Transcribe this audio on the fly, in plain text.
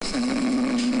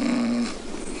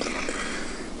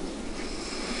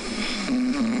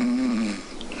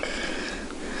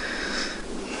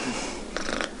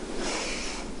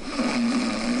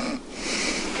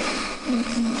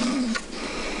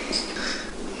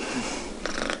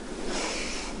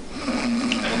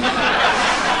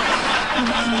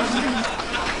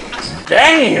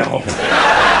Damn!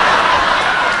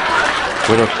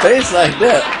 With a face like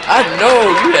that, I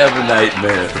know you have a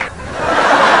nightmare.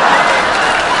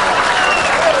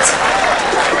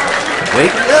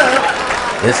 Wake up!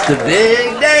 It's the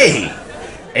big day.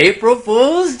 April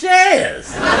Fools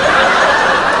Jazz.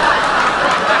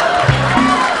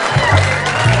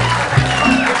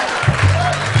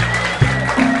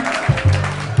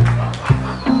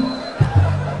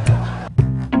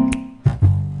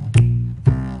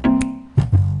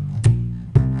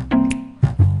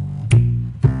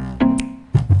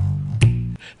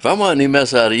 If I want any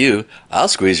mess out of you, I'll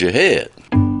squeeze your head.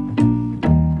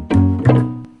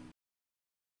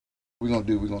 We're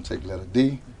gonna take letter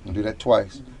D, we're gonna do that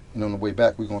twice, and on the way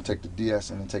back we're gonna take the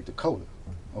DS and then take the coda.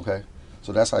 Okay?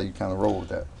 So that's how you kinda roll with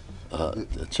that.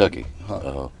 Chuckie,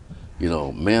 you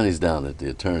know, Manny's down at the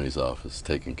attorney's office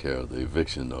taking care of the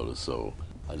eviction notice, so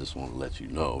I just want to let you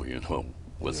know,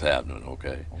 what's happening,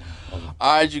 okay?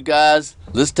 All right, you guys,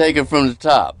 let's take it from the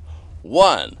top.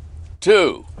 1,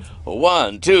 2,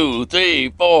 1, 2, 3,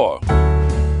 4.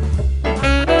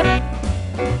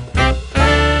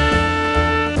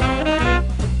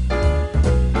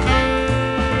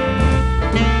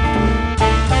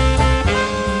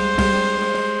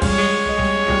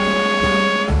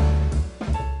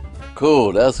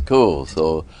 Cool, that's cool.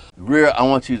 So, Rear, I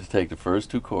want you to take the first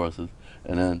 2 choruses,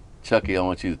 and then Chuckie, I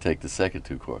want you to take the second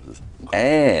 2 choruses.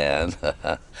 And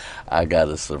I got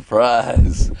a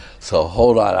surprise. So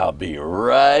hold on, I'll be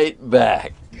right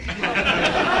back.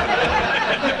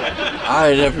 All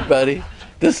right, everybody.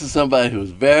 This is somebody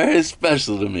who's very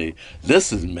special to me.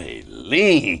 This is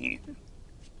Maylene.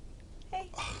 Hey.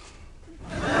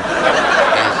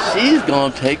 And she's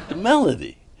gonna take the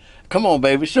melody. Come on,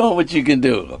 baby, show them what you can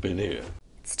do up in here.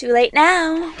 It's too late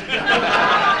now.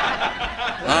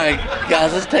 All right,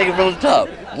 guys, let's take it from the top.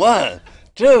 1,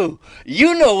 2,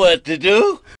 you know what to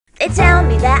do. They tell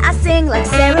me that I sing like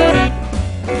Sarah Lee,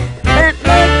 but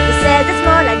Mickey says it's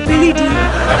more like Billy D.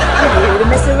 I'm here to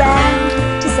mess around,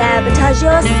 to sabotage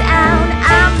your sound.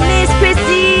 I'm Miss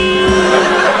Chrissy,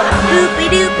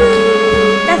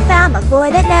 boopy-doo-boo. I found my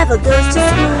boy that never goes to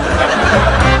school.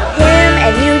 Him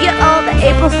and you're all the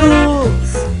April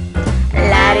Fools.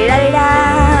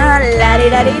 La-di-da-di-da,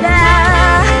 la-di-da-di-da.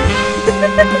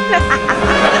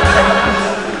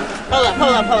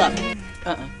 Hold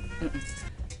up.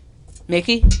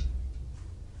 Mickey,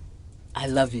 I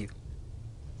love you.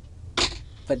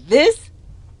 But this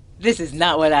is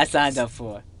not what I signed up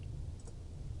for.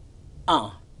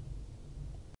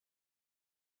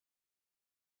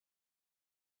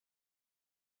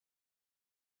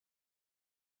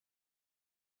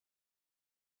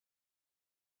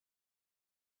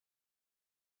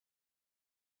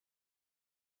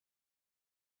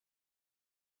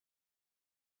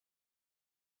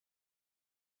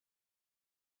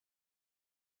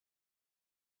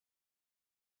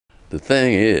 The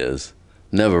thing is,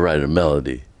 never write a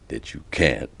melody that you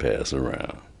can't pass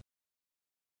around.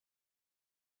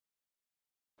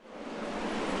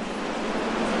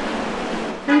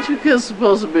 Ain't you kids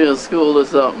supposed to be in school or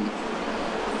something?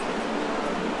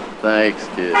 Thanks,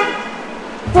 kids.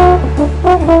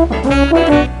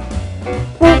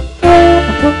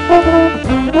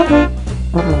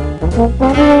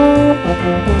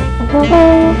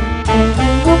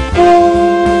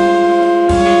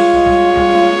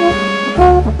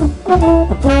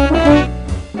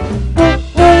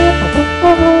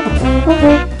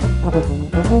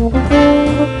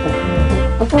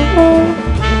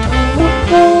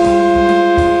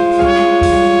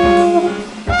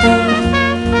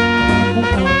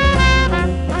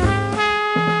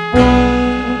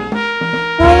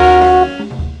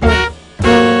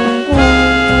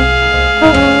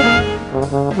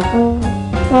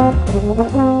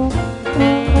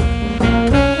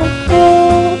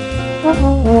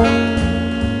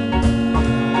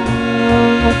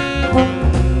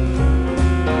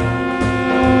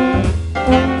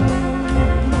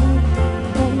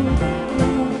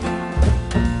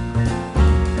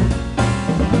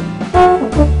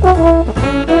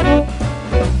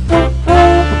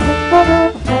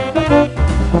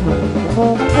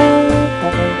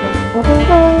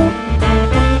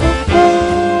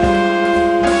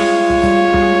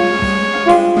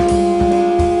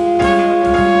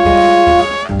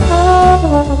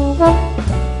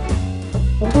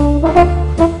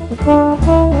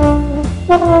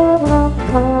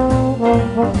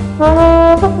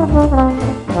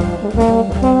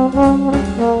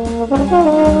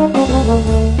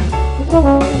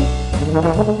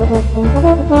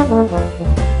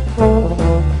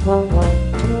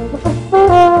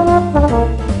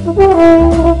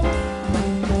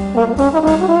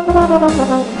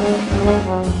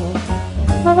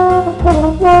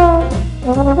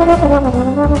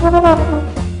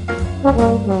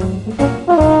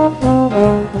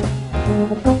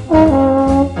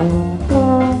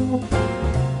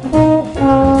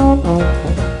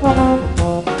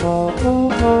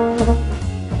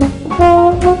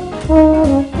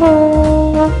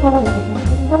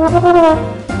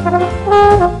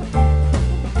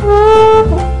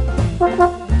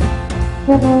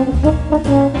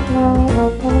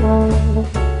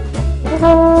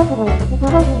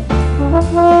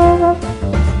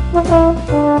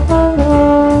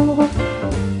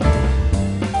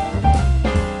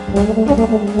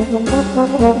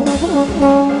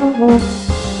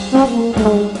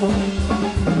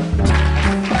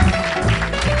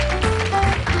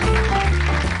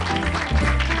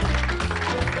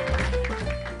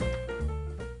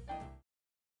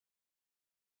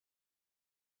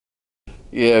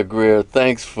 Yeah, Greer,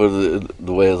 thanks for the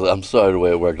way I'm sorry the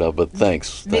way it worked out, but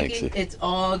thanks. Nikki, it's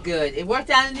all good. It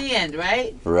worked out in the end,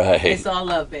 right? Right. It's all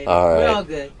love, baby. All right. We're all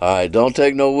good. All right, don't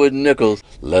take no wooden nickels,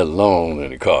 let alone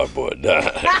any cardboard dimes.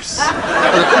 Hey,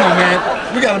 come on,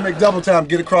 man. We gotta make double time,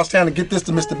 get across town and get this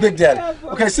to Mr. Big Daddy.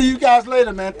 Okay, see you guys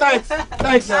later, man. Thanks.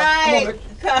 Thanks, All man. Come on, right.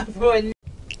 man. Cardboard.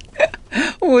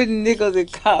 Wooden nickels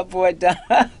and cardboard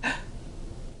dimes.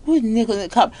 Wooden nickels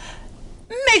and cardboard.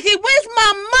 Mickey, where's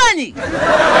my money?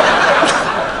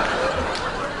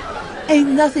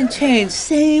 Ain't nothing changed.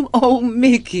 Same old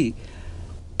Mickey.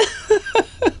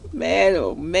 Man,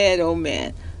 oh man, oh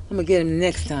man. I'm gonna get him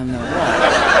next time, though.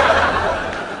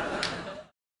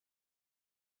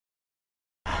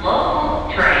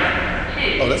 Local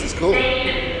train 2 Oh, this is cool.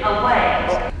 stations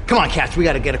away. Come on, cats, we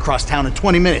gotta get across town in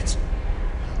 20 minutes.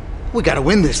 We gotta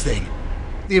win this thing.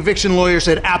 The eviction lawyer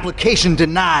said application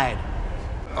denied.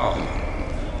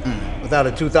 Without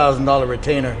a $2,000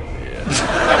 retainer.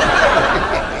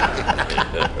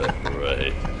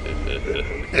 Right.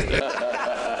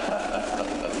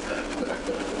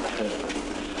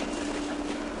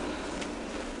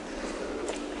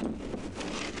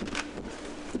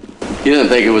 You didn't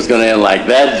think it was going to end like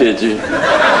that, did you?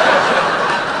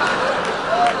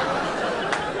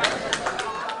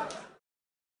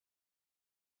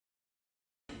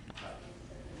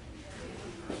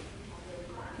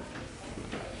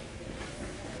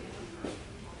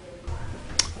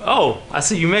 Oh, I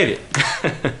see you made it.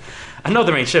 I know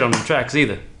there ain't shit on them tracks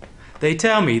either. They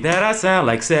tell me that I sound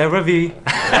like Sarah V. It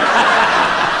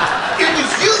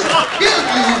was you, I'll kill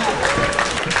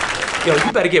you! Yo,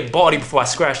 you better get bawdy before I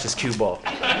scratch this cue ball.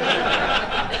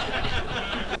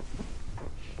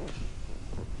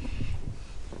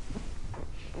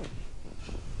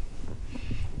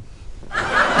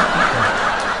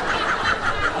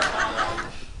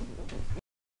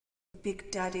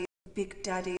 Big Daddy, Big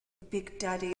Daddy, Big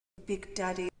Daddy, Big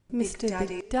Daddy. Mr.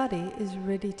 Big Daddy is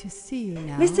ready to see you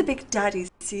now. Mr. Big Daddy's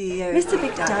CEO. Mr.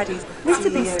 Big Daddy's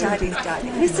Mr. Big Daddy's Daddy.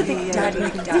 Mr. Big Daddy.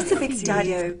 Mr. Big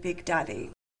Daddy. Big Daddy.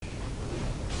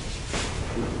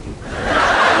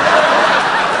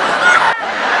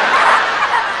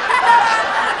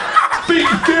 Big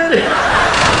Daddy!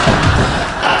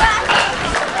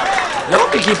 Y'all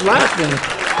can keep laughing,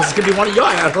 because it could be one of your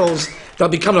assholes that'll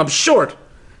be coming up short.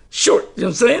 Short, you know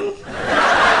what I'm saying?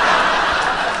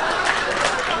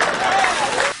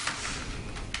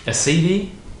 A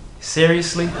CD?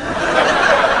 Seriously?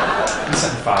 I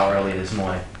sent a file earlier this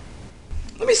morning.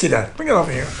 Let me see that. Bring it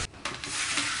over here.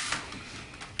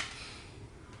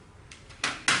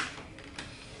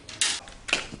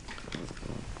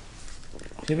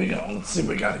 Here we go. Let's see what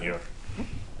we got here.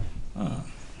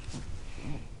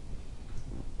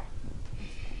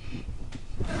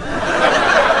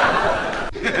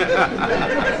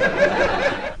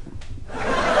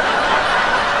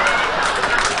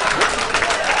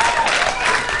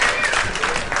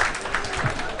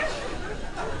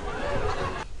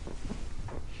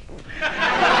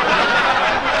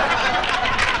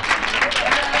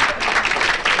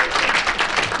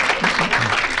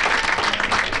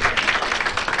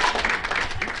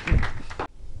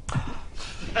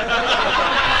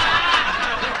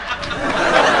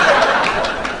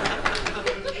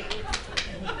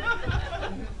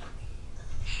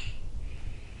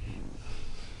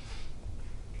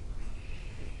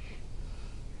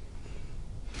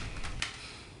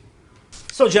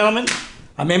 So, gentlemen,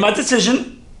 I made my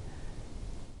decision.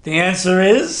 The answer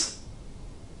is...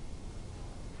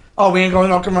 Oh, we ain't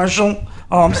going on commercial?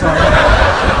 Oh, I'm sorry.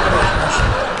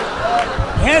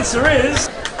 The answer is...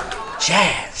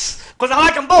 jazz. Because I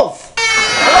like them both. I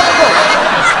love them both.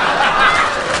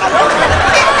 I love them.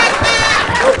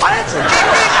 Oh, my answer.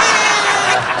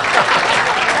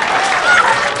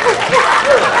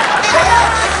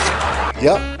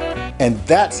 Yep, and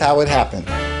that's how it happened.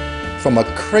 From a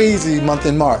crazy month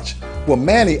in March, Well,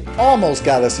 Manny almost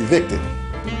got us evicted.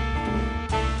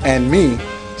 And me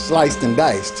sliced and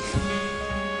diced.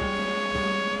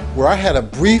 Where I had a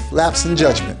brief lapse in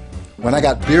judgment when I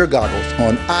got beer goggles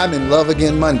on I'm in Love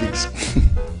Again Mondays.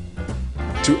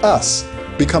 To us,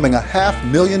 becoming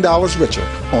 $500,000 richer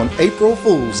on April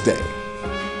Fools Day.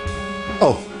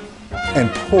 Oh,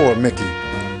 and poor Mickey.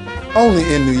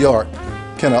 Only in New York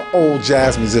can an old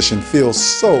jazz musician feel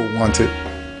so wanted.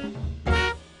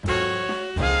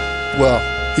 Well,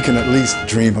 he can at least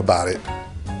dream about it.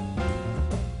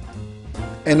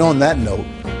 And on that note,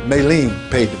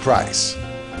 Maylene paid the price.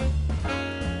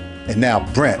 And now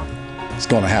Brent is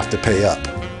gonna have to pay up.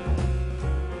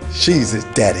 She's his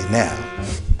daddy now.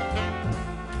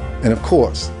 And of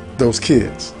course, those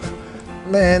kids.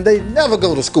 Man, they never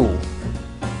go to school.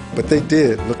 But they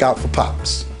did look out for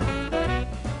Pops.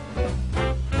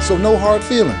 So no hard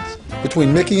feelings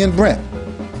between Mickey and Brent.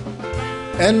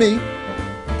 And me.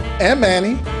 And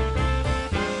Manny.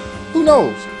 Who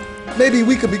knows? Maybe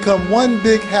we could become one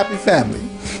big happy family.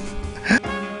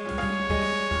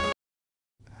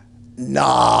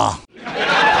 Nah.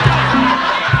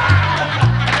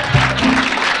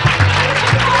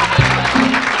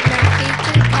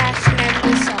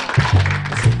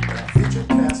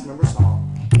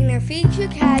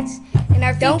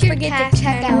 Don't forget to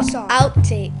check out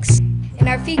outtakes in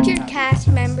our featured cast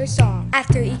member song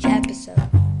after each episode.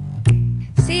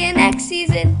 See you next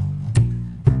season.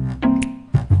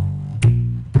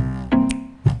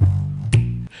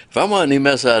 If I want any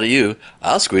mess out of you,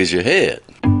 I'll squeeze your head.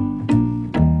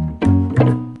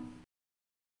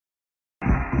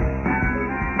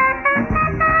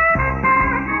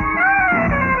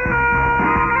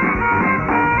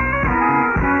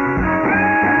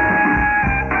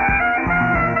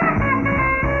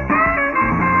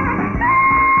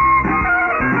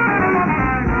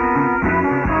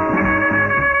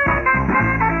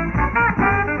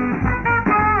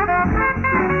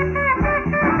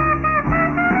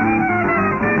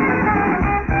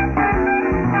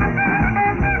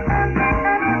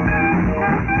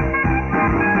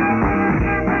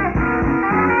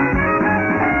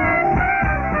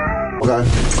 Okay.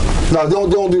 No,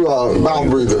 don't do mouth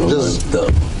breather.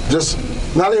 Just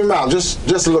not even mouth.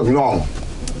 Just look normal.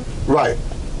 Right.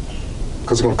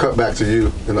 Cause it's gonna cut back to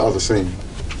you in the other scene.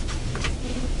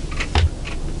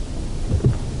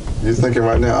 You're thinking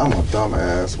right now, I'm a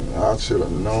dumbass. I should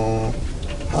have known.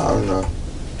 How in the?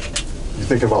 You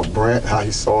thinking about Brent, how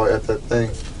he saw it at that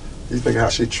thing. You thinking how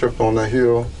she tripped on that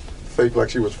hill, fake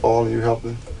like she was falling. You helped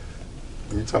her.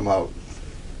 You talking about?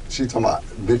 She talking about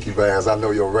Vicky Vaz, I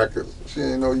know your records. She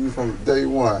ain't know you from day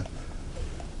one.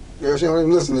 Girl, she don't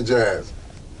even listen to jazz.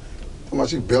 Talking about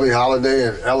she Billie Holiday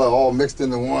and Ella all mixed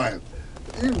into one.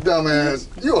 You dumbass.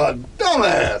 You a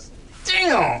dumbass.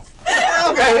 Damn.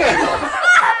 Okay.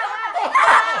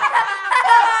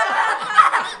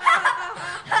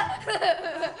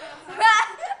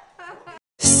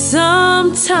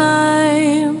 Sometime,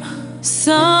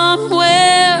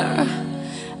 somewhere,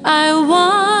 I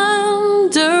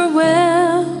wonder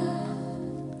where.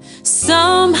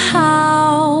 Somehow,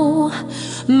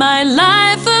 my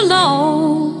life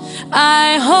alone,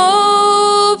 I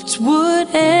hoped would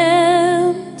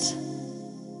end.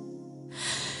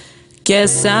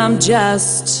 Guess I'm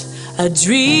just a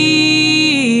dreamer.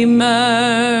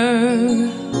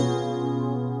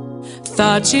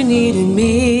 Thought you needed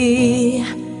me,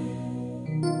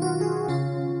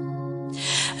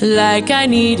 like I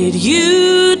needed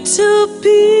you to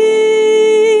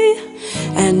be,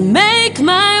 and make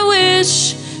my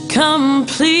wish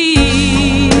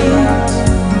complete.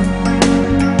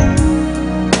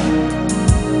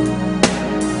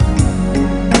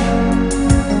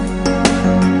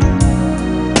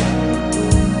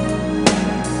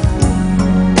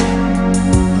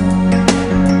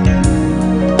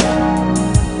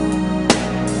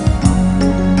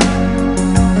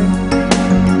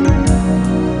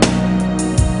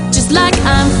 Like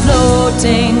I'm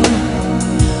floating,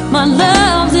 my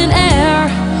love's in air,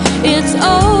 it's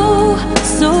oh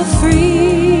so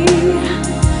free.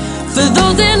 For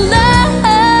those in love,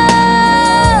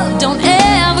 don't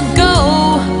ever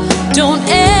go, don't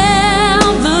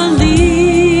ever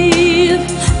leave.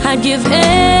 I'd give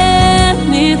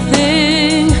anything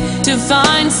to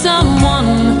find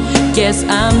someone, guess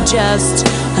I'm just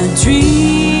a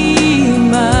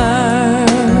dreamer.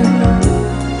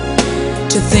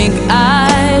 To think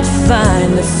I'd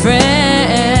find a friend,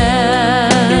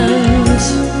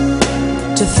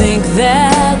 to think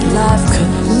that life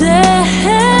could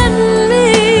lend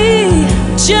me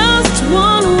just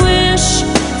one wish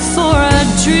for a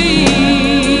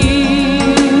dream.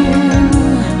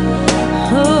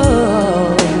 Oh.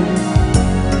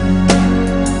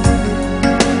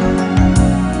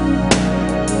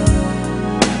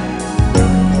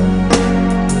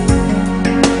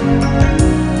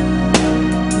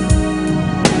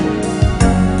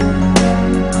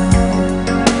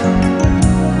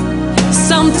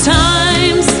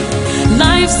 sometimes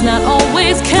life's not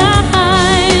always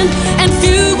kind, and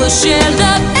few will share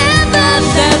love ever.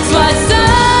 That's why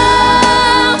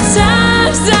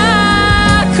sometimes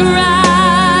I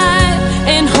cry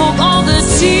and hope all the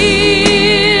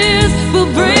tears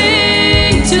will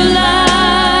bring to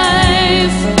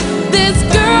life this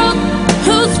girl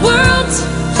whose world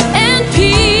and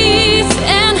peace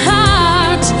and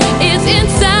heart is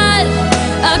inside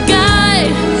a guy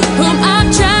whom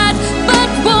I've tried but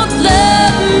won't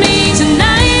love me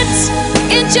tonight.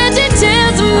 Enchanted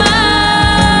tales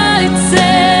might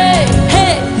say,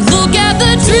 hey, look at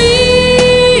the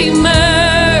dreamer,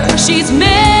 she's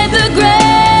made the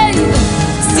grave.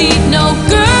 See, no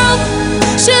girl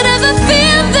should ever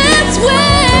feel this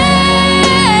way.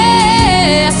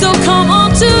 So come on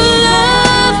to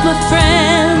love, my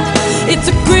friend, it's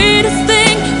the greatest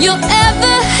thing you'll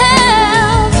ever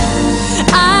have.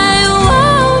 I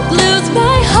won't lose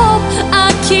my hope,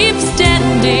 I'll keep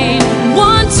standing.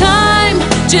 One time,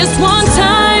 just one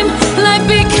time, like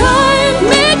be kind,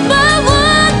 make my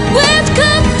one wish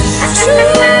come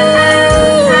true.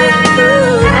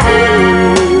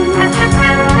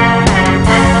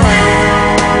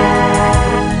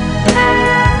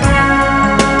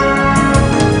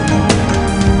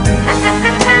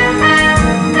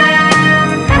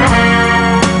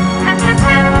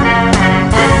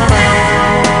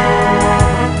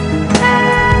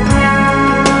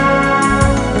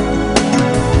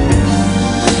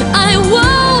 I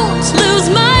won't lose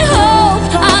my hope,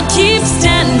 I'll keep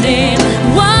standing.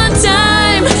 One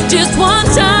time, just one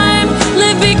time,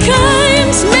 let be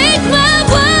kind, make my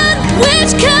one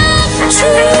wish come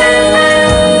true.